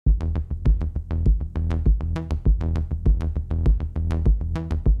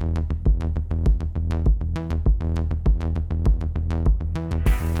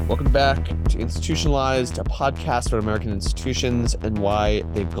Welcome back to Institutionalized, a podcast about American institutions and why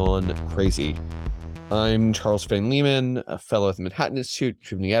they've gone crazy. I'm Charles Van Lehman, a fellow at the Manhattan Institute,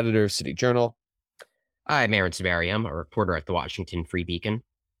 contributing editor of City Journal. I'm Aaron Saberi. I'm a reporter at the Washington Free Beacon.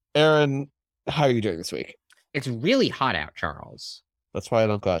 Aaron, how are you doing this week? It's really hot out, Charles. That's why I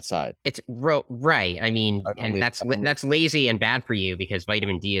don't go outside. It's right. I mean, and that's lazy and bad for you because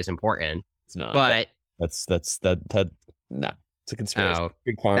vitamin D is important. It's not. But that's no. It's a conspiracy.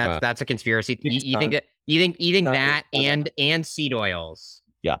 Oh, that's a conspiracy. You think that and seed oils?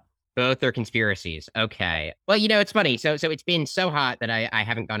 Yeah, both are conspiracies. Okay. Well, it's funny. So it's been so hot that I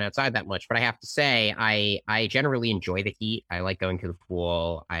haven't gone outside that much. But I have to say, I generally enjoy the heat. I like going to the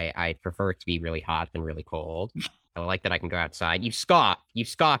pool. I prefer it to be really hot than really cold. I like that I can go outside. You scoff,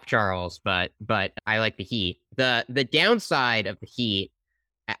 Charles, but I like the heat. The downside of the heat,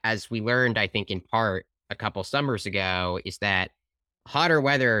 as we learned, I think in part a couple summers ago, is that hotter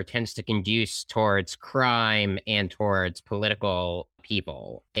weather tends to conduce towards crime and towards political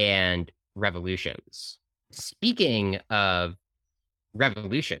people and revolutions. Speaking of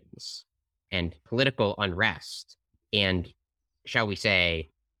revolutions and political unrest and, shall we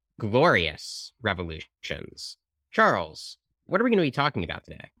say, glorious revolutions, Charles, what are we going to be talking about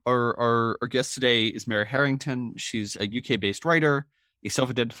today? Our guest today is Mary Harrington. She's a UK-based writer, a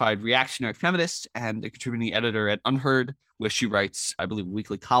self-identified reactionary feminist, and a contributing editor at Unheard, where she writes, I believe, a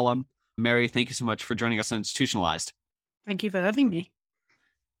weekly column. Mary, thank you so much for joining us on Institutionalized. Thank you for having me.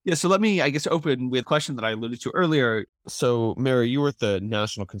 Yeah, so let me, open with a question that I alluded to earlier. So, Mary, you were at the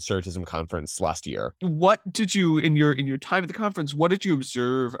National Conservatism Conference last year. What did you, in your time at the conference, what did you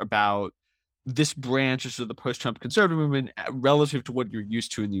observe about this branch of the post-Trump conservative movement relative to what you're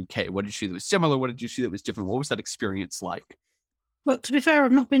used to in the UK? What did you see that was similar? What did you see that was different? What was that experience like? Well, to be fair,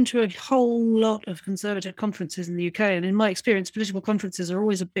 I've not been to a whole lot of conservative conferences in the UK. And in my experience, political conferences are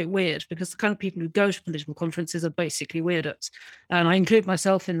always a bit weird because the kind of people who go to political conferences are basically weirdos. And I include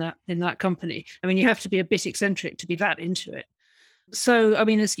myself in that company. I mean, you have to be a bit eccentric to be that into it. So, I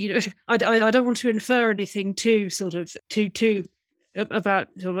mean, as you know, I don't want to infer anything too about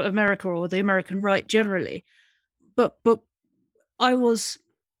sort of America or the American right generally. But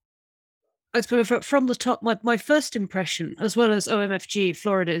I suppose from the top, my first impression, as well as OMFG,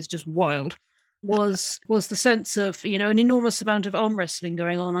 Florida is just wild, was the sense of, an enormous amount of arm wrestling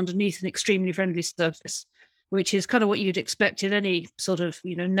going on underneath an extremely friendly surface, which is kind of what you'd expect in any sort of,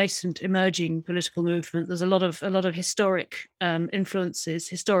 nascent emerging political movement. There's a lot of historic influences,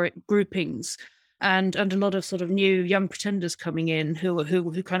 historic groupings, and a lot of sort of new young pretenders coming in who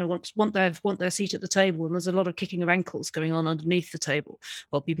kind of want their seat at the table, and there's a lot of kicking of ankles going on underneath the table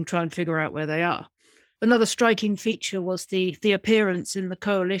while people try and figure out where they are. Another striking feature was the appearance in the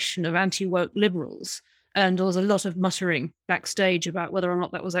coalition of anti-woke liberals, and there was a lot of muttering backstage about whether or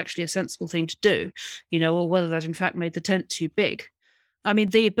not that was actually a sensible thing to do, or whether that in fact made the tent too big. I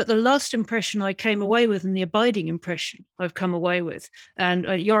mean, but the last impression I came away with, and the abiding impression I've come away with, and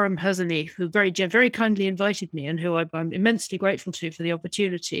Yoram Hazani, who very kindly invited me and who I'm immensely grateful to for the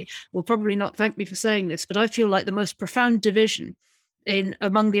opportunity, will probably not thank me for saying this, but I feel like the most profound division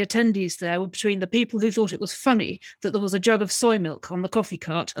among the attendees there were between the people who thought it was funny that there was a jug of soy milk on the coffee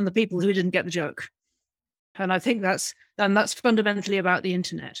cart and the people who didn't get the joke. And I think that's fundamentally about the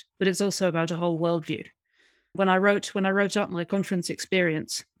internet, but it's also about a whole worldview. When I wrote up my conference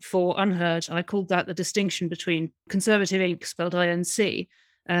experience for Unheard, I called that the distinction between Conservative Inc., spelled INC,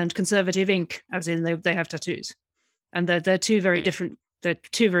 and Conservative Inc., as in they have tattoos, and they're two very different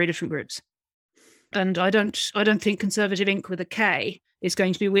groups. And I don't think Conservative Inc. with a K is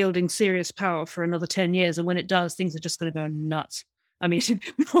going to be wielding serious power for another 10 years, and when it does, things are just going to go nuts. I mean,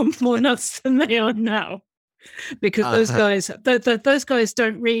 more nuts than they are now. Because those guys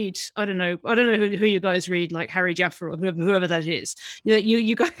don't read. I don't know who you guys read, like Harry Jaffer or whoever that is.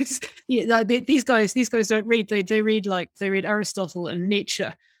 You guys, these guys don't read. They read Aristotle and Nietzsche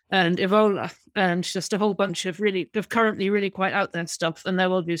and Evola and just a whole bunch of currently really quite out there stuff, and their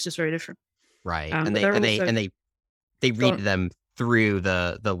worldview is just very different. Right, and they read them through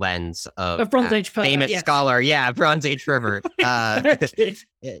the lens of Bronze Age famous scholar, Bronze Age pervert.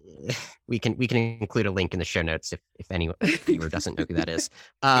 We can include a link in the show notes if anyone viewer doesn't know who that is.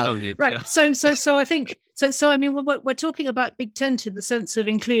 Right. Yeah. So I think so. I mean, we're talking about Big Tent in the sense of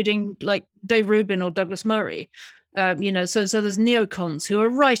including like Dave Rubin or Douglas Murray. So there's neocons who are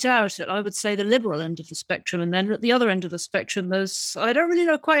right out at, I would say, the liberal end of the spectrum, and then at the other end of the spectrum, there's, I don't really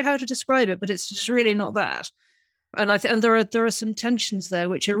know quite how to describe it, but it's just really not that. And and there are some tensions there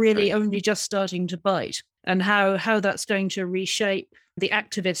which are really only just starting to bite, and how that's going to reshape the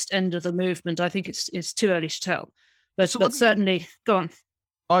activist end of the movement, I think it's too early to tell. But certainly, go on.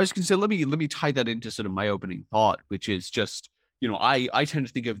 I was going to say, let me tie that into sort of my opening thought, which is just, I tend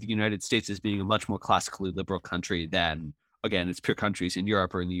to think of the United States as being a much more classically liberal country than, again, its peer countries in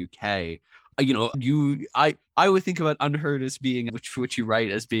Europe or in the UK. I would think about Unheard as being, which you write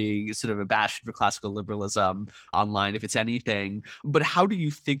as being sort of a bastion for classical liberalism online, if it's anything. But how do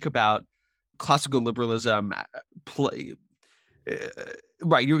you think about classical liberalism play?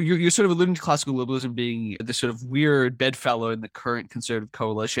 Right, you're sort of alluding to classical liberalism being the sort of weird bedfellow in the current conservative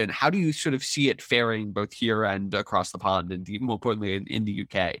coalition. How do you sort of see it faring both here and across the pond, and more importantly in the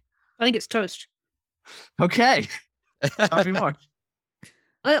UK? I think it's toast. Okay, tell me more.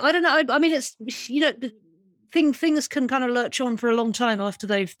 I don't know. I mean, it's things can kind of lurch on for a long time after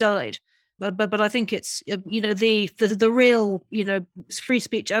they've died. But I think it's the real free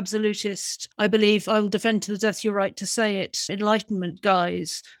speech absolutist. I believe I will defend to the death your right to say it. Enlightenment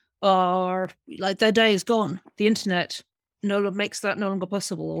guys are like their day is gone. The internet makes that no longer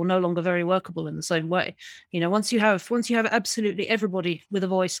possible or no longer very workable in the same way. Once you have absolutely everybody with a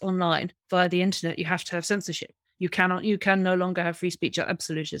voice online via the internet, you have to have censorship. You can no longer have free speech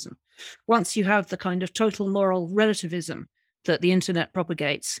absolutism. Once you have the kind of total moral relativism that the internet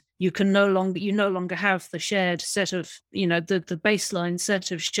propagates, you no longer have the shared set of, the baseline set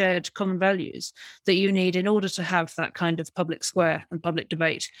of shared common values that you need in order to have that kind of public square and public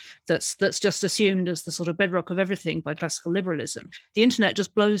debate that's just assumed as the sort of bedrock of everything by classical liberalism. The internet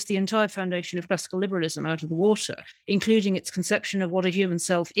just blows the entire foundation of classical liberalism out of the water, including its conception of what a human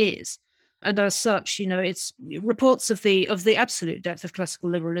self is. And as such, it's reports of the absolute death of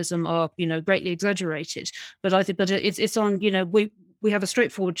classical liberalism are, greatly exaggerated. But I think, it's on, we have a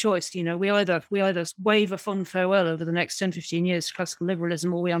straightforward choice. We either wave a fond farewell over the next 10, 15 years to classical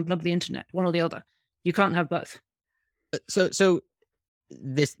liberalism, or we unplug the internet, one or the other. You can't have both. So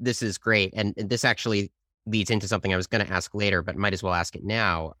this is great, and this actually leads into something I was going to ask later, but might as well ask it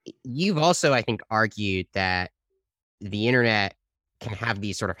now. You've also, I think, argued that the internet can have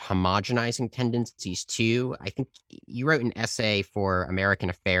these sort of homogenizing tendencies too. I think you wrote an essay for American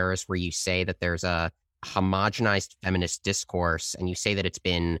Affairs where you say that there's a homogenized feminist discourse, and you say that it's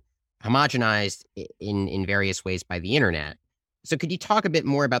been homogenized in various ways by the internet. So could you talk a bit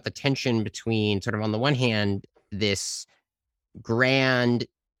more about the tension between sort of, on the one hand, this grand,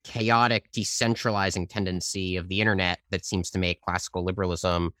 chaotic, decentralizing tendency of the internet that seems to make classical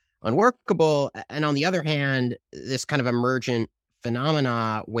liberalism unworkable, and on the other hand, this kind of emergent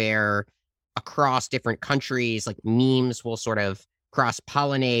phenomena where across different countries, like memes will sort of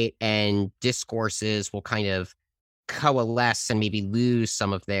cross-pollinate and discourses will kind of coalesce and maybe lose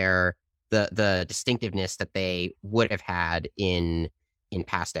some of the distinctiveness that they would have had in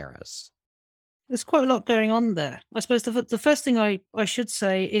past eras. There's quite a lot going on there. I suppose the first thing I should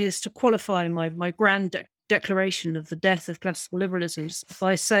say is to qualify my grand declaration of the death of classical liberalism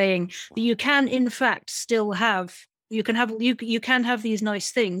by saying that you can, in fact, still have you can have these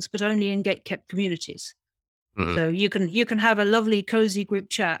nice things, but only in gate-kept communities. Mm-hmm. So you can have a lovely, cozy group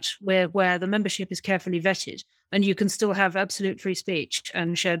chat where the membership is carefully vetted, and you can still have absolute free speech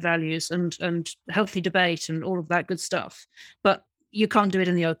and shared values and healthy debate and all of that good stuff. But you can't do it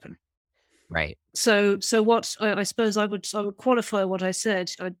in the open. Right. So what I suppose I would qualify what I said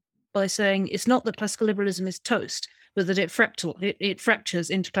by saying it's not that classical liberalism is toast, but that it fractures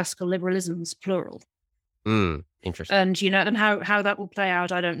into classical liberalisms, plural. Interesting. And and how that will play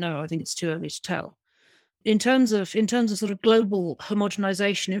out, I don't know. I think it's too early to tell. In terms of sort of global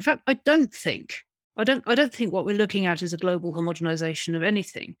homogenization, in fact, I don't think what we're looking at is a global homogenization of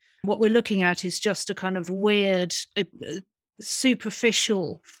anything. What we're looking at is just a kind of weird,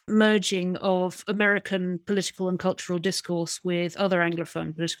 superficial merging of American political and cultural discourse with other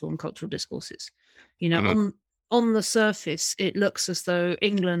Anglophone political and cultural discourses. On the surface, it looks as though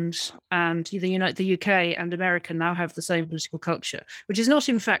England and the UK and America now have the same political culture, which is not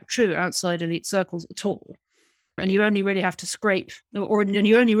in fact true outside elite circles at all. And you only really have to scrape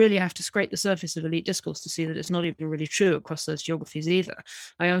the surface of elite discourse to see that it's not even really true across those geographies either.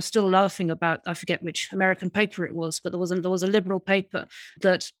 I am still laughing about, I forget which American paper it was, but there was a liberal paper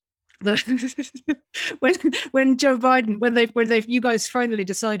that when Joe Biden, when you guys finally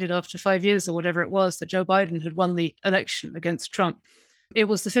decided after 5 years or whatever it was that Joe Biden had won the election against Trump, it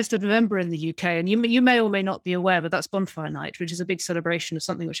was the 5th of November in the UK, and you may or may not be aware, but that's Bonfire Night, which is a big celebration of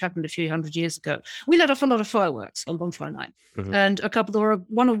something which happened a few hundred years ago. We let off a lot of fireworks on Bonfire Night, and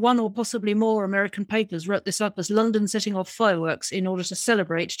one or possibly more American papers wrote this up as London setting off fireworks in order to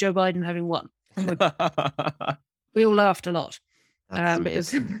celebrate Joe Biden having won. We all laughed a lot.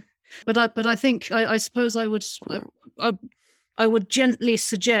 But I think I suppose I would. I would gently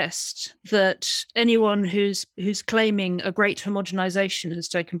suggest that anyone who's claiming a great homogenization has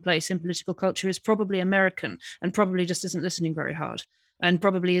taken place in political culture is probably American and probably just isn't listening very hard and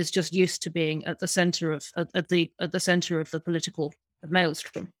probably is just used to being at the center of the center of the political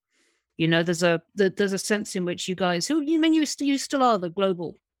maelstrom. You know, there's a sense in which you guys, who you mean you still are the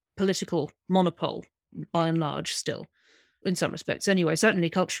global political monopole by and large still, in some respects anyway, certainly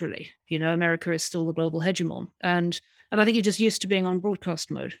culturally. You know, America is still the global hegemon, and I think you're just used to being on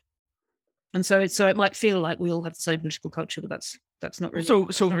broadcast mode, and so it might feel like we all have the same political culture, but that's not really. So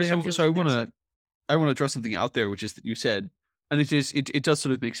that's not really how it feels I from the want to draw something out there, which is that you said, and it does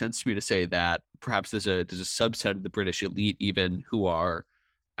sort of make sense to me to say that perhaps there's a subset of the British elite even who are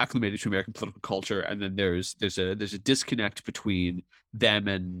acclimated to American political culture, and then there's a disconnect between them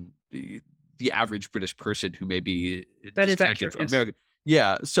and the average British person who may be That is disconnected accurate, from yes. America.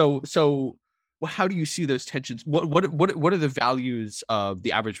 Yeah. So how do you see those tensions? What are the values of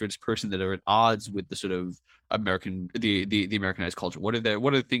the average British person that are at odds with the sort of the Americanized culture? What are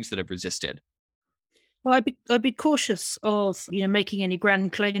the things that have resisted? Well, I'd be cautious of making any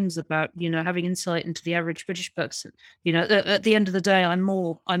grand claims about having insight into the average British person. At the end of the day, I'm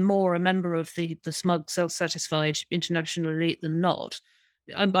more a member of the smug, self-satisfied international elite than not.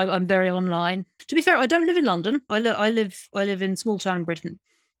 I'm very online. To be fair, I don't live in London. I live in small town Britain,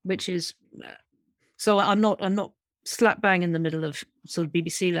 which is so I'm not slap bang in the middle of sort of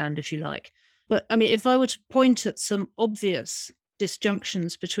BBC land, if you like. But I mean, if I were to point at some obvious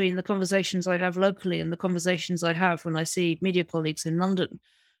disjunctions between the conversations I have locally and the conversations I have when I see media colleagues in London,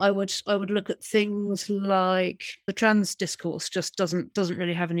 I would look at things like the trans discourse just doesn't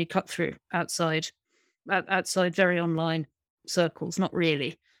really have any cut through outside very online circles, not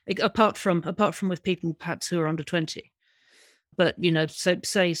really. Apart from with people perhaps who are under 20. But so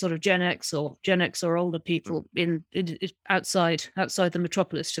say sort of Gen X or older people in outside the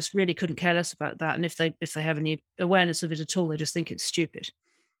metropolis just really couldn't care less about that, and if they have any awareness of it at all, they just think it's stupid.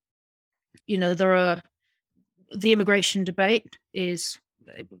 The immigration debate is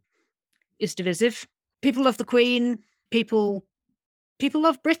divisive. People love the Queen. People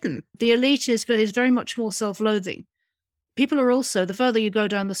love Britain. The elite is very much more self-loathing. People are also, the further you go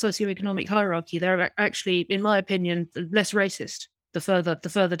down the socioeconomic hierarchy, they're actually, in my opinion, less racist. The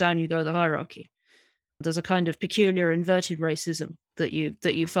further down you go the hierarchy, there's a kind of peculiar inverted racism that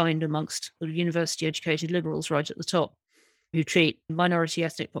you find amongst university-educated liberals right at the top, who treat minority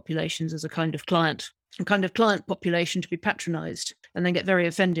ethnic populations as a kind of client population to be patronized, and then get very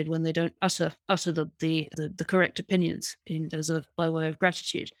offended when they don't utter the correct opinions by way of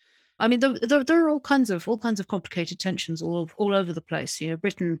gratitude. I mean, there are all kinds of complicated tensions all over the place.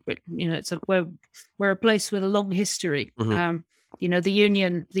 Britain, we're a place with a long history. Mm-hmm. The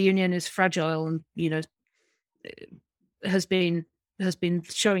union is fragile, and has been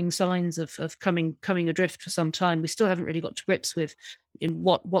showing signs of coming adrift for some time. We still haven't really got to grips with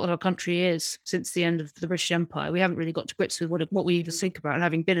what our country is since the end of the British Empire. We haven't really got to grips with what we even think about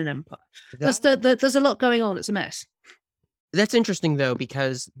having been an empire. There's a lot going on. It's a mess. That's interesting, though,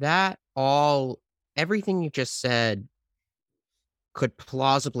 because everything you just said could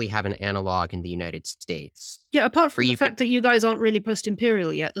plausibly have an analog in the United States. Yeah, apart from the fact that you guys aren't really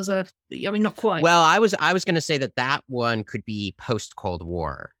post-imperial yet, not quite. Well, I was going to say that one could be post-Cold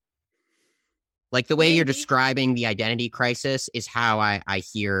War. Like the way you're describing the identity crisis is how I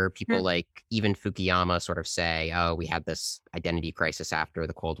hear people like even Fukuyama sort of say, oh, we had this identity crisis after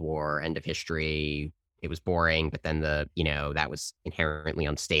the Cold War, end of history. It was boring, but then that was inherently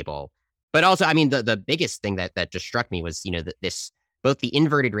unstable. But also, I mean, the biggest thing that just struck me was, this both the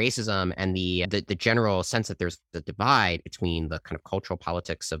inverted racism and the general sense that there's the divide between the kind of cultural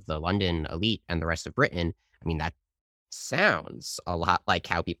politics of the London elite and the rest of Britain. I mean, that sounds a lot like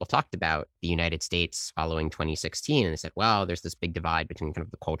how people talked about the United States following 2016. And they said, well, there's this big divide between kind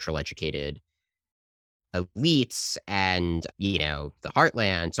of the cultural educated elites and the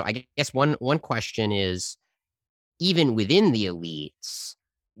heartland. So I guess one question is, even within the elites,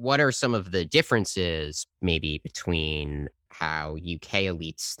 what are some of the differences maybe between how UK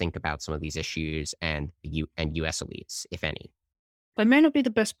elites think about some of these issues and US elites, if any? I may not be the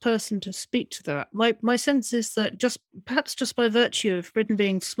best person to speak to that. My sense is that perhaps just by virtue of Britain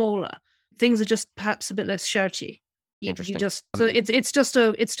being smaller, things are just perhaps a bit less shouty. Interesting. It's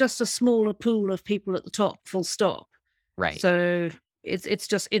just a smaller pool of people at the top, full stop. Right. So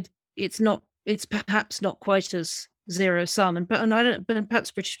it's perhaps not quite as zero sum, but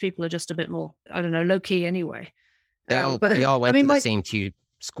perhaps British people are just a bit more, I don't know, low key anyway. They all went to the same two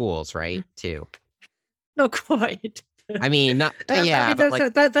schools, right? Too. Not quite. I mean, not yeah, but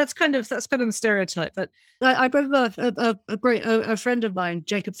like that's kind of the stereotype. But I remember a friend of mine,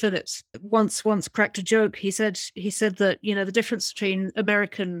 Jacob Phillips, once cracked a joke. He said that the difference between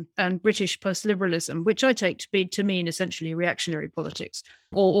American and British post-liberalism, which I take to mean essentially reactionary politics,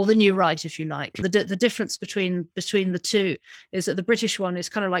 or the new right, if you like. The difference between the two is that the British one is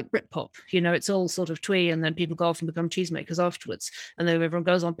kind of like Britpop. It's all sort of twee, and then people go off and become cheesemakers afterwards, and then everyone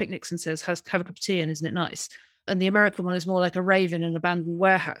goes on picnics and says, "Have a cup of tea," and isn't it nice? And the American one is more like a rave in an abandoned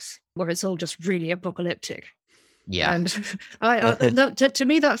warehouse, where it's all just really apocalyptic. yeah. And to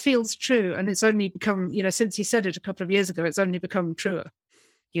me, that feels true. And it's only become, since he said it a couple of years ago, it's only become truer.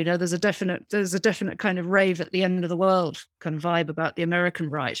 There's a definite kind of rave at the end of the world kind of vibe about the American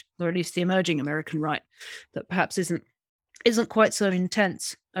right, or at least the emerging American right, that perhaps isn't quite so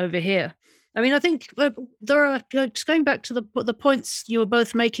intense over here. I mean, I think there are, just going back to the points you were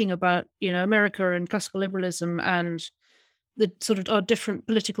both making about, America and classical liberalism and the sort of our different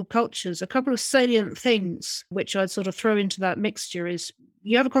political cultures, a couple of salient things which I'd sort of throw into that mixture is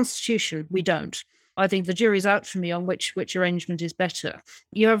you have a constitution, we don't. I think the jury's out for me on which arrangement is better.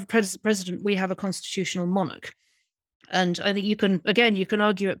 You have a president, we have a constitutional monarch. And I think you can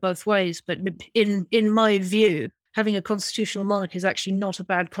argue it both ways, but in my view, having a constitutional monarch is actually not a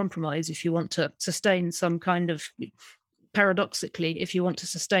bad compromise if you want to sustain some kind of, paradoxically, if you want to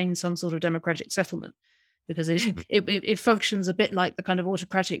sustain some sort of democratic settlement, because it functions a bit like the kind of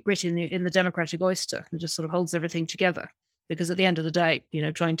autocratic grit in the democratic oyster. It just sort of holds everything together. Because at the end of the day,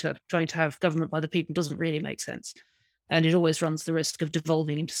 trying to have government by the people doesn't really make sense. And it always runs the risk of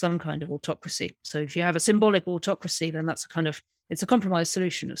devolving into some kind of autocracy. So if you have a symbolic autocracy, then it's a compromise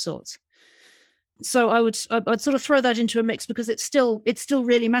solution of sorts. So I'd sort of throw that into a mix because it still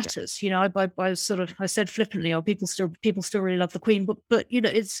really matters. I said flippantly, people still really love the Queen, but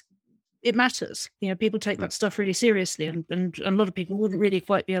it matters. People take that stuff really seriously, and a lot of people wouldn't really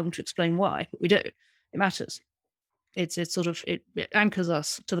quite be able to explain why, but we do. It matters. It anchors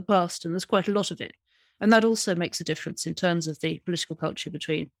us to the past, and there's quite a lot of it, and that also makes a difference in terms of the political culture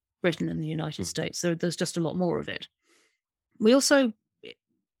between Britain and the United States. There's just a lot more of it. We also.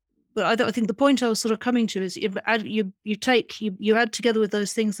 But I think the point I was sort of coming to is you add together with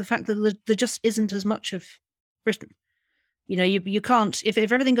those things the fact that there just isn't as much of Britain. You can't, if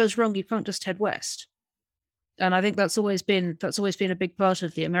everything goes wrong, you can't just head west. And I think that's always been a big part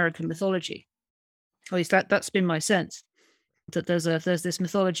of the American mythology. At least that's been my sense, that there's this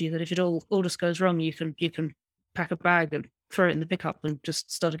mythology that if it all just goes wrong, you can pack a bag and throw it in the pickup and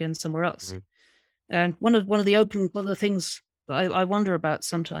just start again somewhere else. Mm-hmm. And one of the things I wonder about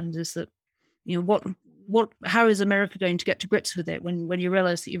sometimes is that, how is America going to get to grips with it when you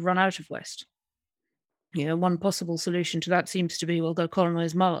realize that you've run out of West? One possible solution to that seems to be, well, go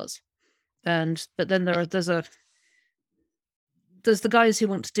colonize Mars. But then there's the guys who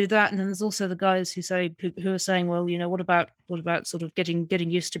want to do that, and then there's also the guys who are saying, well, what about sort of getting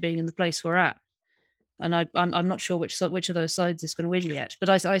used to being in the place we're at? And I'm not sure which of those sides is going to win yet, but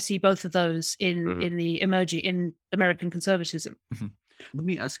I see both of those in American conservatism. Mm-hmm. Let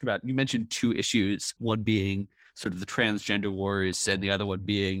me ask about, you mentioned two issues, one being sort of the transgender wars and the other one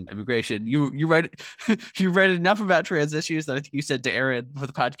being immigration. You read enough about trans issues that I think you said to Aaron for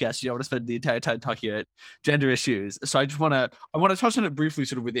the podcast, you don't want to spend the entire time talking about gender issues. So I want to touch on it briefly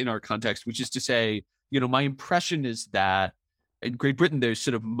sort of within our context, which is to say, my impression is that in Great Britain, there's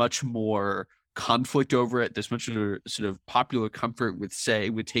sort of much more conflict over it. There's much sort of popular comfort with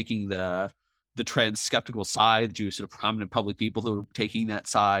taking the trans skeptical side, due to sort of prominent public people who are taking that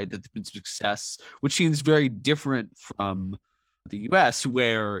side, that there's been success, which seems very different from the US,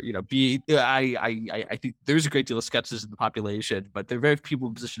 where I think there's a great deal of skepticism in the population, but there are very few people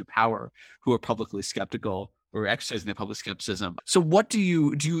in position of power who are publicly skeptical or exercising their public skepticism. So what do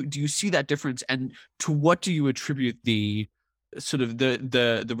you see that difference, and to what do you attribute the sort of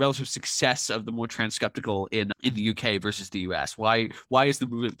the relative success of the more trans skeptical in the UK versus the US? Why is the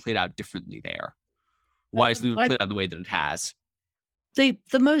movement played out differently there? Why is the movement played out the way that it has? The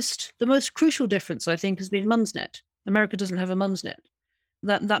most crucial difference, I think, has been Mumsnet. America doesn't have a Mumsnet.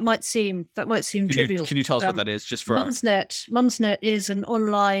 That might seem trivial. Can you tell us what that is, just for Mumsnet? Mumsnet is an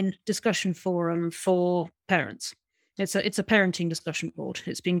online discussion forum for parents. It's a parenting discussion board.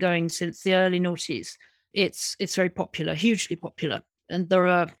 It's been going since the early noughties. It's very popular, hugely popular, and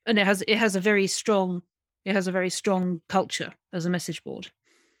it has a very strong culture as a message board.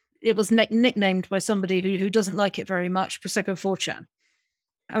 It was nicknamed by somebody who doesn't like it very much, Prosecco 4chan.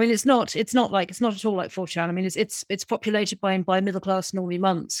 I mean, it's not at all like 4chan. I mean, it's populated by middle class normie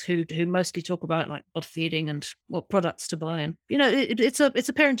mums who mostly talk about like bottle feeding and what products to buy, and it's a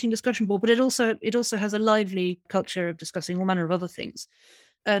parenting discussion board, but it also has a lively culture of discussing all manner of other things,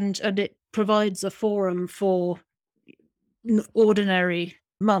 and it provides a forum for ordinary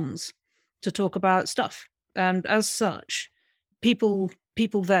mums to talk about stuff, and as such, people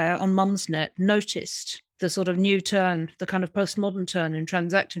there on Mumsnet noticed the sort of new turn, the kind of postmodern turn in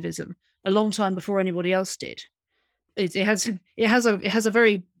trans activism a long time before anybody else did. It has a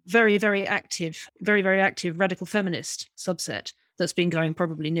very, very, very active radical feminist subset that's been going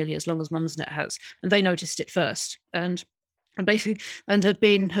probably nearly as long as Mumsnet has, and they noticed it first, and basically have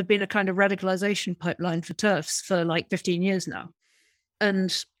been a kind of radicalization pipeline for TERFs for like 15 years now.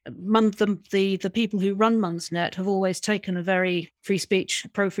 And the people who run Mumsnet have always taken a very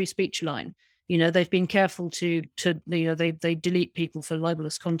pro free speech line. They've been careful to they delete people for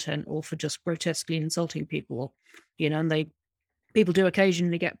libelous content or for just grotesquely insulting people, and people do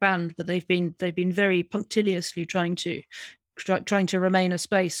occasionally get banned, but they've been very punctiliously trying to remain a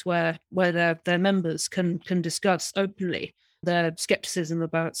space where their members can discuss openly their skepticism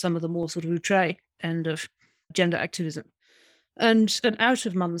about some of the more sort of outre end of gender activism. And out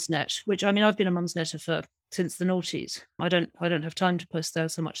of Mumsnet, which I mean, I've been a Mumsnetter since the noughties. I don't have time to post there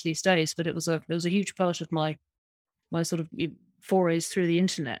so much these days, but it was a huge part of my sort of forays through the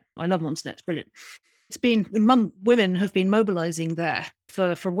internet. I love Mumsnet; it's brilliant. It's been women have been mobilising there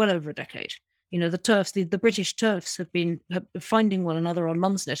for well over a decade. The TERFs, the British TERFs have been finding one another on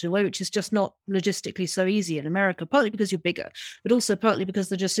Mumsnet in a way which is just not logistically so easy in America. Partly because you're bigger, but also partly because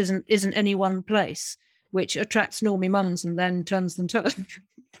there just isn't any one place which attracts normie mums and then turns them to.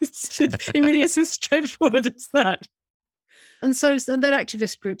 It really is as straightforward as that. And then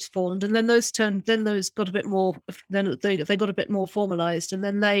activist groups formed, and then those got a bit more. Then they got a bit more formalized, and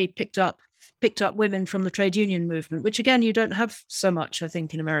then they picked up women from the trade union movement, which again you don't have so much, I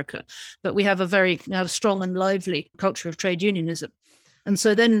think, in America. But we have a strong and lively culture of trade unionism. And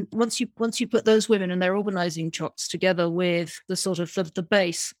so then once you put those women and their organizing chops together with the sort of the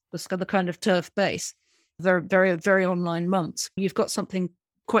base, the kind of TERF base, very, very, very online months, you've got something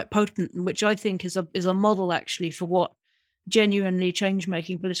quite potent, which I think is a model actually for what genuinely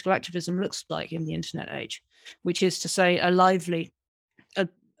change-making political activism looks like in the internet age, which is to say a lively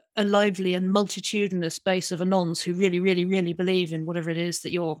and multitudinous base of anons who really, really, really believe in whatever it is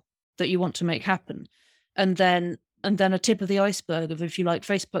that you want to make happen, and then a tip of the iceberg of, if you like,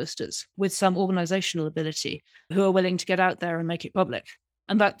 face posters with some organizational ability who are willing to get out there and make it public.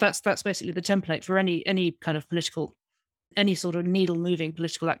 And that's basically the template for any kind of political, any sort of needle-moving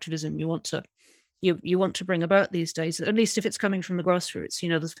political activism you want to bring about these days. At least if it's coming from the grassroots,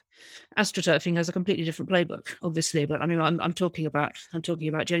 the astroturfing has a completely different playbook, obviously. But I mean, I'm talking about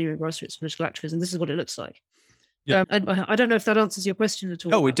genuine grassroots political activism. This is what it looks like. Yeah. I don't know if that answers your question at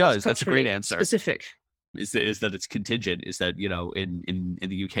all. No, it does. That's a great answer. Specific. Is that it's contingent? Is that in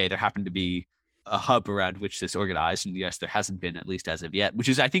the UK there happened to be a hub around which this organized, and yes, there hasn't been, at least as of yet, which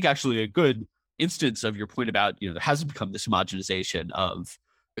is, I think, actually a good instance of your point about, there hasn't been this homogenization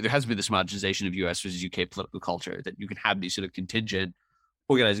of US versus UK political culture, that you can have these sort of contingent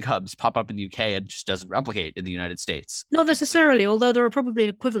organizing hubs pop up in the UK and just doesn't replicate in the United States. Not necessarily, although there are probably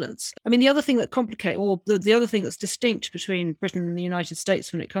equivalents. I mean, the other thing that complicates, or the other thing that's distinct between Britain and the United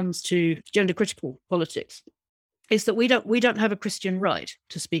States when it comes to gender critical politics, is that we don't have a Christian right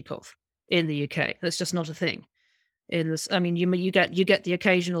to speak of in the UK. That's just not a thing. I mean, you get the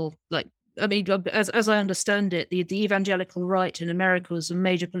occasional, like, I mean, as I understand it, the evangelical right in America was a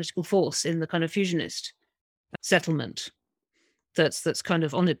major political force in the kind of fusionist settlement. That's kind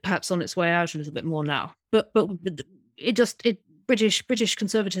of perhaps on its way out a little bit more now. But British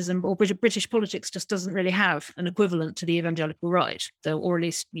conservatism or British politics just doesn't really have an equivalent to the evangelical right, or at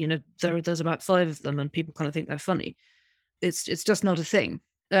least there's about 5 of them, and people kind of think they're funny. It's just not a thing.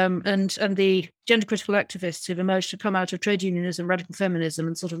 And the gender critical activists who've emerged to come out of trade unionism, radical feminism,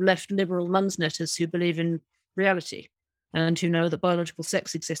 and sort of left liberal mumsnetters who believe in reality and who know that biological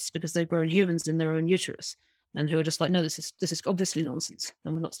sex exists because they've grown humans in their own uterus, and who are just like, no, this is obviously nonsense,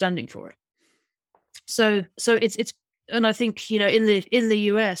 and we're not standing for it. So it's and I think in the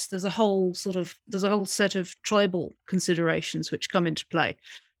US there's a whole set of tribal considerations which come into play,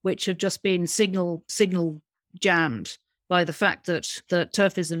 which have just been signal jammed by the fact that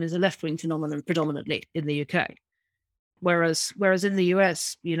TERFism is a left-wing phenomenon predominantly in the UK. Whereas in the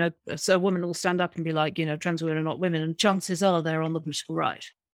US, so a woman will stand up and be like, trans women are not women, and chances are they're on the political right.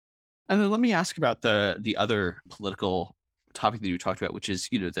 And then let me ask about the other political topic that you talked about, which is,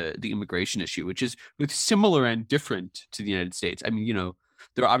 the immigration issue, which is similar and different to the United States. I mean,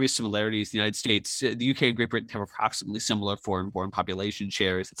 there are obvious similarities. The United States, the UK and Great Britain have approximately similar foreign-born population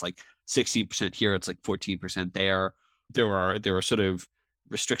shares. It's like 16% here, it's like 14% there. There are sort of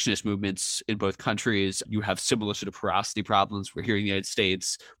restrictionist movements in both countries. You have similar sort of porosity problems. We're here in the United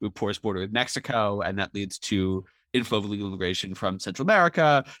States, we have porous border with Mexico, and that leads to inflow of illegal immigration from Central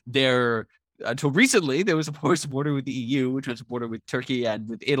America. There, until recently, there was a porous border with the EU, which was a border with Turkey and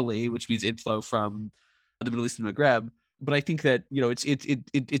with Italy, which means inflow from the Middle East and Maghreb. But I think that, you know,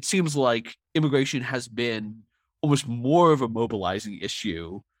 it seems like immigration has been almost more of a mobilizing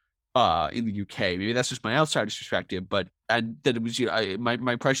issue in the UK. Maybe that's just my outsider's perspective, but and that it was, you know,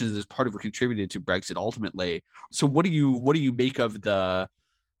 my impression is part of what contributed to Brexit ultimately. So what do you make of the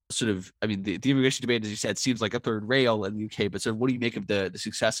sort of, I mean, the immigration debate, as you said, seems like a third rail in the UK, but so what do you make of the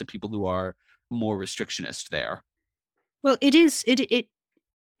success of people who are more restrictionist there? Well, it's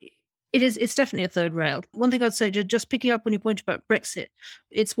definitely a third rail. One thing I'd say, just picking up on your point about Brexit,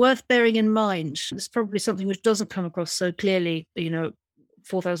 it's worth bearing in mind. It's probably something which doesn't come across so clearly, you know,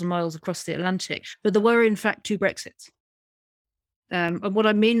 4,000 miles across the Atlantic, but there were in fact two Brexits. And what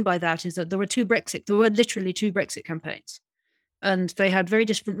I mean by that is that there were literally two Brexit campaigns. And they had very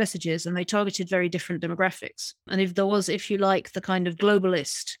different messages and they targeted very different demographics. And if there was, if you like, the kind of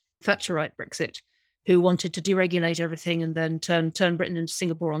globalist Thatcherite Brexit, who wanted to deregulate everything and then turn Britain into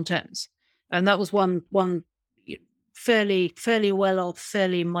Singapore on Thames. And that was one fairly well off,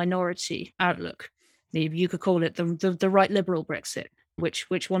 fairly minority outlook. You could call it the right liberal Brexit,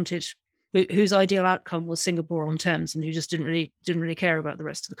 whose ideal outcome was Singapore on Thames, and who just didn't really care about the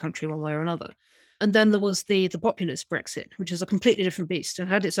rest of the country one way or another. And then there was the populist Brexit, which is a completely different beast and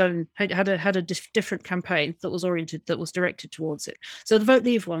had its own had a different campaign that was directed towards it. So the Vote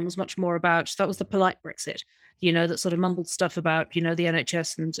Leave one was much more about, that was the polite Brexit, you know, that sort of mumbled stuff about, you know, the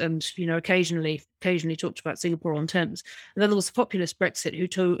NHS and you know, occasionally talked about Singapore on Thames. And then there was the populist Brexit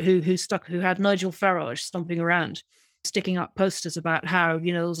who had Nigel Farage stomping around, sticking up posters about how,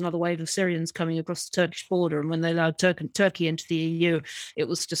 you know, there was another wave of Syrians coming across the Turkish border, and when they allowed Turkey into the EU, it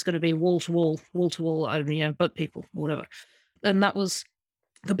was just going to be wall to wall, I don't know, you know, boat people or whatever. And that was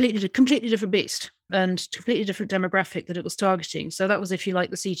completely different beast and completely different demographic that it was targeting. So that was, if you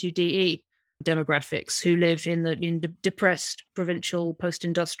like, the C2DE demographics who live in the depressed provincial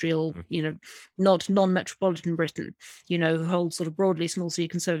post-industrial, you know, not non-metropolitan Britain, you know, who hold sort of broadly small c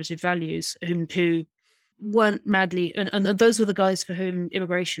conservative values, who weren't madly, and those were the guys for whom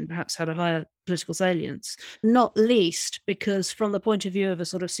immigration perhaps had a higher political salience, not least because from the point of view of a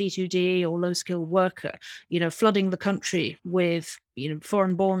sort of C2DE or low-skilled worker, you know, flooding the country with, you know,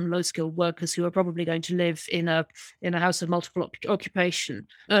 foreign-born low-skilled workers who are probably going to live in a house of multiple occupation,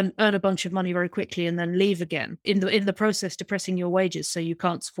 earn a bunch of money very quickly and then leave again, in the process depressing your wages so you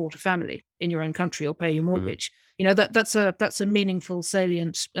can't support a family in your own country or pay your mortgage. You know, that's a meaningful,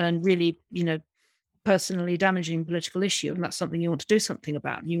 salient, and really, you know, personally damaging political issue, and that's something you want to do something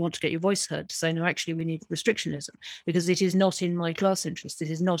about. You want to get your voice heard to say, no, actually we need restrictionism, because it is not in my class interests, it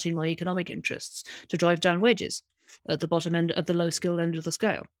is not in my economic interests to drive down wages at the bottom end, at the low skilled end of the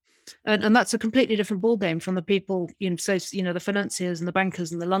scale. And that's a completely different ballgame from the people, you know, so, you know, the financiers and the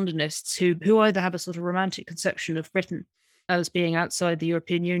bankers and the Londonists who either have a sort of romantic conception of Britain as being outside the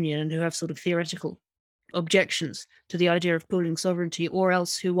European Union and who have sort of theoretical objections to the idea of pooling sovereignty, or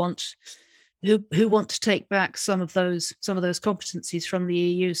else who want to take back some of those competencies from the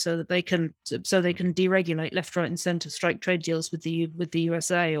EU so they can deregulate left, right, and centre, strike trade deals with the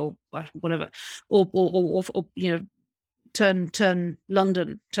USA or whatever, or you know, turn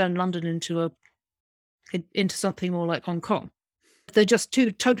London into something more like Hong Kong. They're just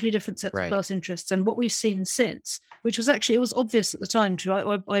two totally different sets of class interests. And what we've seen since, which was actually, it was obvious at the time too.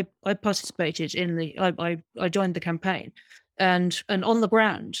 I participated in I joined the campaign. And on the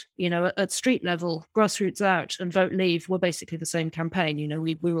ground, you know, at street level, Grassroots Out and Vote Leave were basically the same campaign. You know,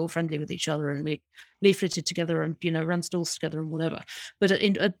 we were all friendly with each other and we leafleted together and, you know, ran stalls together and whatever. But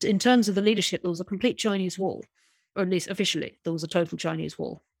in terms of the leadership, there was a complete Chinese wall, or at least officially, there was a total Chinese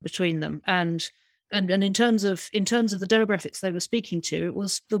wall between them. And in terms of the demographics they were speaking to,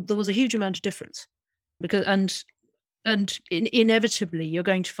 there was a huge amount of difference, because inevitably you're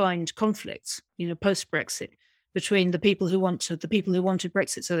going to find conflicts, you know, post Brexit, between the people who wanted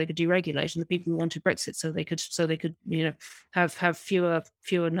Brexit so they could deregulate, and the people who wanted Brexit so they could you know, have fewer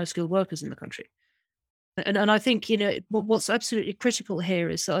no-skilled workers in the country. And I think, you know, what's absolutely critical here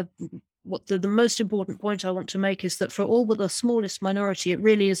is that what the most important point I want to make is that for all but the smallest minority, it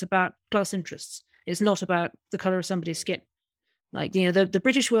really is about class interests. It's not about the colour of somebody's skin. Like, you know, the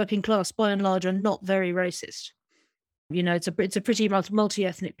British working class, by and large, are not very racist. You know, it's a pretty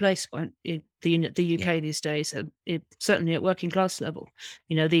multi-ethnic place in the UK these days, and certainly at working class level.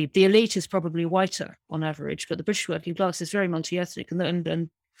 You know, the elite is probably whiter on average, but the British working class is very multi-ethnic, and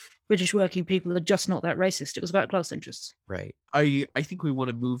British working people are just not that racist. It was about class interests. Right. I think we want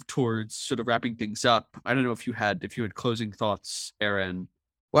to move towards sort of wrapping things up. I don't know if you had closing thoughts, Aaron.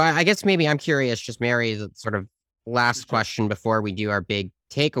 Well, I guess maybe I'm curious, just Mary, the sort of last question before we do our big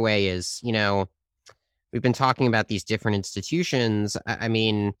takeaway is, you know, we've been talking about these different institutions. I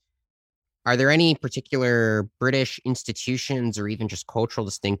mean, are there any particular British institutions or even just cultural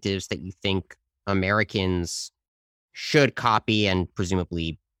distinctives that you think Americans should copy and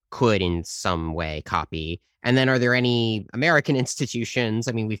presumably could in some way copy? And then are there any American institutions?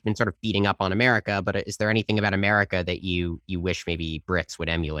 I mean, we've been sort of beating up on America, but is there anything about America that you wish maybe Brits would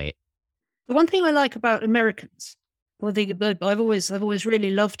emulate? The one thing I like about Americans, one thing that I've always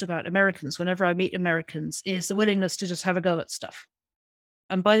really loved about Americans whenever I meet Americans, is the willingness to just have a go at stuff.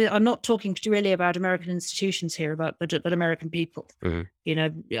 And I'm not talking really about American institutions here, but American people. Mhm. You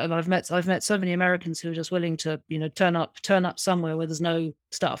know, I've met so many Americans who are just willing to, you know, turn up somewhere where there's no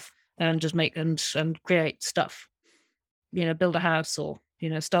stuff and just make and create stuff. You know, build a house or, you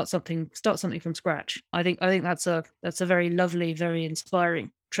know, start something from scratch. I think that's a very lovely, very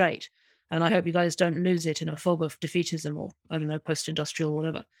inspiring trait. And I hope you guys don't lose it in a fog of defeatism or, I don't know, post-industrial or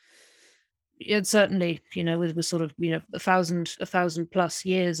whatever. It's certainly, you know, with sort of, you know, a thousand plus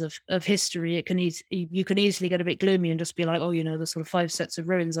years of history, you can easily get a bit gloomy and just be like, oh, you know, there's sort of 5 sets of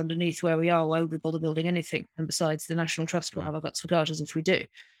ruins underneath where we are. Why would we bother building anything? And besides, the National Trust will have our guts for garters if we do.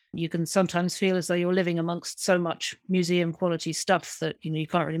 You can sometimes feel as though you're living amongst so much museum quality stuff that, you know, you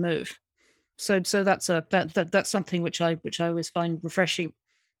can't really move. So that's something which I always find refreshing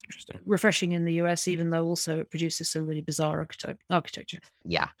in the US, even though also it produces some really bizarre architecture.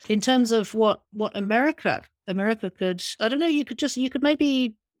 Yeah. In terms of what America could, I don't know, you could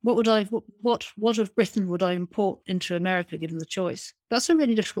maybe, what of Britain would I import into America given the choice? That's a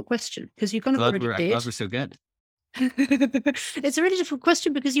really difficult question because you kind of already did. Glad we're so good. It's a really difficult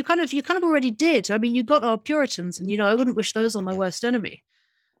question because you kind of already did. I mean, you got our Puritans, and, you know, I wouldn't wish those on my worst enemy.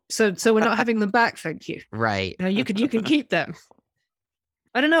 So we're not having them back, thank you. Right. You can keep them.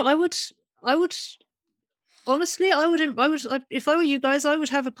 I don't know. I would honestly, if I were you guys, I would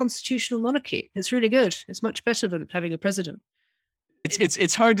have a constitutional monarchy. It's really good. It's much better than having a president.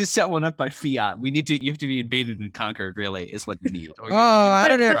 It's hard to set one up by fiat. You have to be invaded and conquered, really, is what you need. I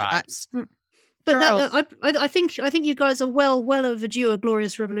don't know. But I think you guys are well overdue a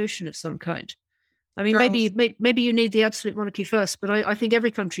glorious revolution of some kind. I mean, maybe you need the absolute monarchy first, but I think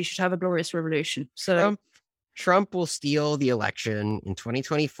every country should have a glorious revolution. So Trump will steal the election in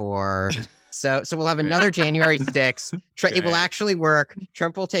 2024. So we'll have another January 6th. It will actually work.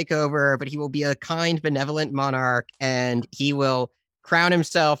 Trump will take over, but he will be a kind, benevolent monarch, and he will crown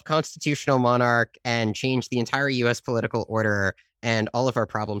himself constitutional monarch and change the entire U.S. political order, and all of our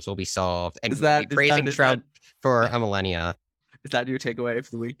problems will be solved. And we'll be praising Trump for a millennia. Is that your takeaway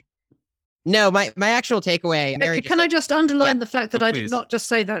for the week? No, my actual takeaway. Mary, can I just underline the fact that I did not just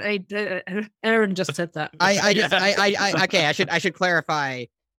say that? Aaron just said that. Okay. I should clarify.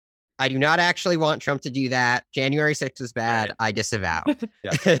 I do not actually want Trump to do that. January 6th is bad. I disavow.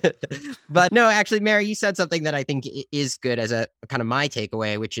 But no, actually, Mary, you said something that I think is good as a kind of my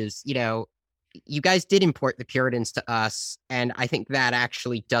takeaway, which is, you know, you guys did import the Puritans to us, and I think that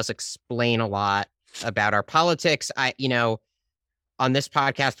actually does explain a lot about our politics. On this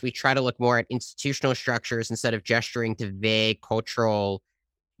podcast, we try to look more at institutional structures instead of gesturing to vague cultural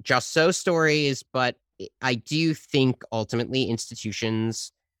just so stories. But I do think ultimately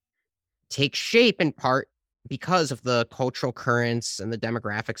institutions take shape in part because of the cultural currents and the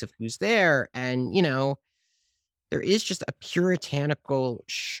demographics of who's there. And, you know, there is just a puritanical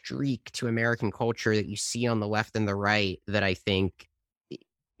streak to American culture that you see on the left and the right that I think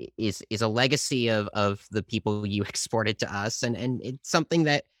is a legacy of the people you exported to us, and it's something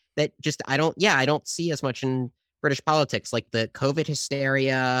that just I don't see as much in British politics, like the COVID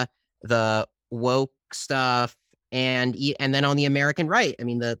hysteria, the woke stuff, and then on the American right, I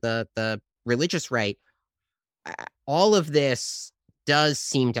mean the religious right, all of this does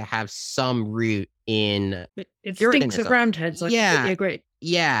seem to have some root in it stinks of roundheads. Yeah, agree.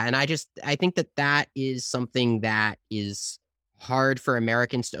 Yeah, and I think that is something that is hard for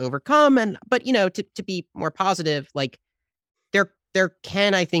Americans to overcome. But you know, to be more positive, like there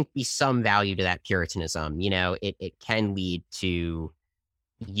can, I think, be some value to that Puritanism. You know, it can lead to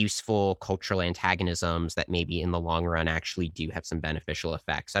useful cultural antagonisms that maybe in the long run actually do have some beneficial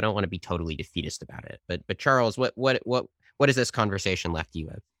effects. I don't want to be totally defeatist about it. But Charles, what has this conversation left you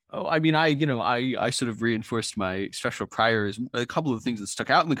with? Oh, I mean, I sort of reinforced my special priors. A couple of things that stuck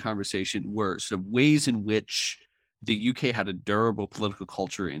out in the conversation were sort of ways in which the UK had a durable political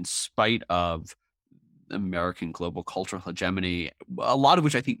culture in spite of American global cultural hegemony, a lot of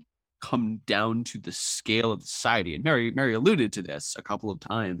which I think come down to the scale of society. And Mary alluded to this a couple of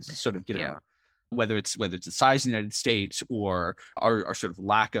times, sort of, Yeah. whether it's the size of the United States or our sort of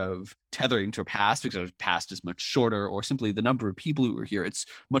lack of tethering to a past, because our past is much shorter, or simply the number of people who are here. It's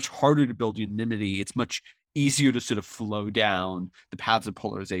much harder to build unanimity. It's much easier to sort of flow down the paths of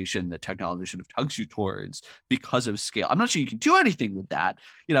polarization that technology sort of tugs you towards because of scale. I'm not sure you can do anything with that.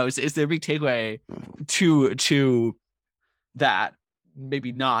 Is there a big takeaway to that?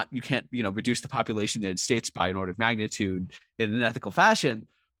 Maybe not. You can't, reduce the population of the United States by an order of magnitude in an ethical fashion.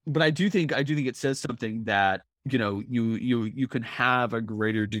 But I do think it says something that, you can have a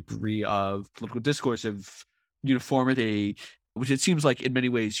greater degree of political discourse of uniformity, which it seems like in many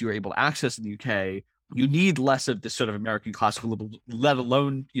ways you're able to access in the UK. You need less of this sort of American classical liberal, let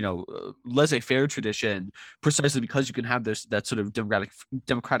alone, laissez-faire tradition, precisely because you can have that sort of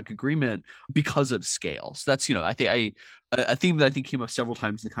democratic agreement because of scale. So that's, I think a theme that I think came up several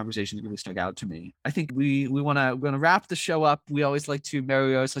times in the conversation that really stuck out to me. I think we're gonna wrap the show up. Mary, we always like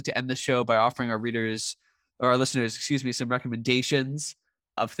to end the show by offering our readers or our listeners, some recommendations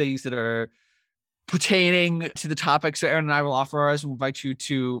of things that are pertaining to the topic. So Aaron and I will offer ours. We'll invite you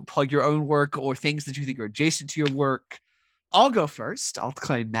to plug your own work or things that you think are adjacent to your work. I'll go first. I'll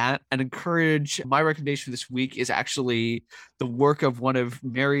claim that and encourage. My recommendation for this week is actually the work of one of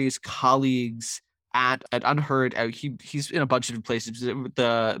Mary's colleagues at Unheard. He's in a bunch of different places.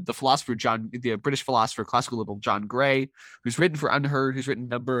 The British philosopher, classical liberal John Gray, who's written for Unheard, who's written a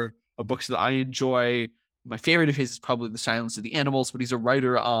number of books that I enjoy. My favorite of his is probably The Silence of the Animals, but he's a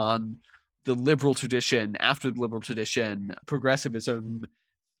writer on the liberal tradition, after the liberal tradition, progressivism,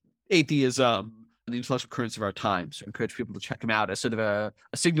 atheism, and the intellectual currents of our time. So I encourage people to check him out as sort of a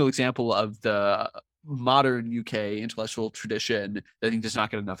single example of the modern UK intellectual tradition that I think does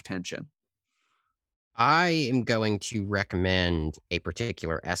not get enough attention. I am going to recommend a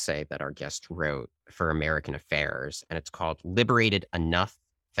particular essay that our guest wrote for American Affairs, and it's called Liberated Enough: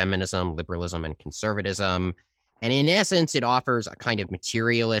 Feminism, Liberalism, and Conservatism. And in essence, it offers a kind of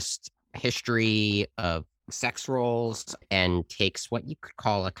materialist history of sex roles and takes what you could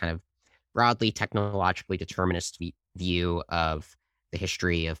call a kind of broadly technologically determinist view of the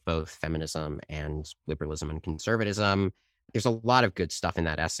history of both feminism and liberalism and conservatism. There's a lot of good stuff in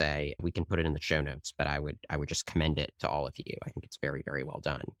that essay. We can put it in the show notes, but I would just commend it to all of you. I think it's very, very well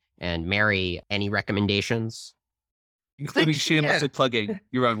done. And Mary, any recommendations? Including shamelessly plugging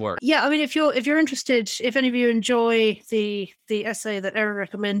your own work. Yeah, I mean, if you're interested, if any of you enjoy the essay that Aaron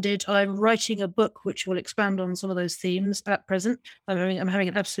recommended, I'm writing a book which will expand on some of those themes at present. I'm having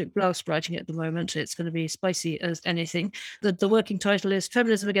an absolute blast writing it at the moment. It's going to be spicy as anything. The working title is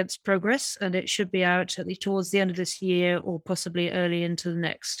Feminism Against Progress, and it should be out at least towards the end of this year or possibly early into the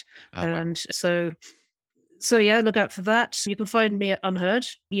next. And so yeah, look out for that. You can find me at Unheard,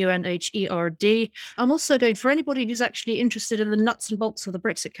 UNHERD. I'm also going, for anybody who's actually interested in the nuts and bolts of the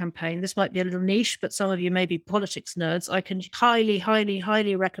Brexit campaign, this might be a little niche, but some of you may be politics nerds. I can highly, highly,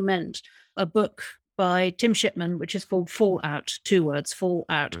 highly recommend a book by Tim Shipman, which is called Fallout, 2 words,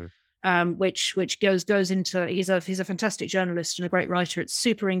 Fallout. Which goes into, he's a fantastic journalist and a great writer. It's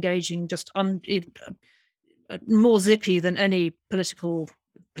super engaging, just more zippy than any political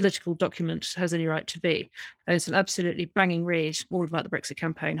document has any right to be. And it's an absolutely banging read, all about the Brexit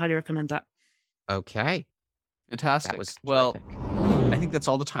campaign. Highly recommend that. Okay. Fantastic. Well, I think that's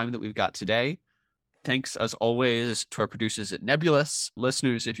all the time that we've got today. Thanks, as always, to our producers at Nebulous.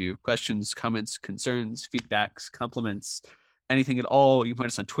 Listeners, if you have questions, comments, concerns, feedbacks, compliments, anything at all, you can find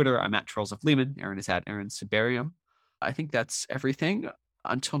us on Twitter. I'm at Charles F. Lehman. Aaron is at Aaron Sibarium. I think that's everything.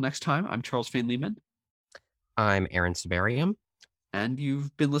 Until next time, I'm Charles Fane Lehman. I'm Aaron Sibarium. And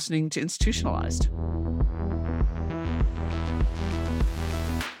you've been listening to Institutionalized.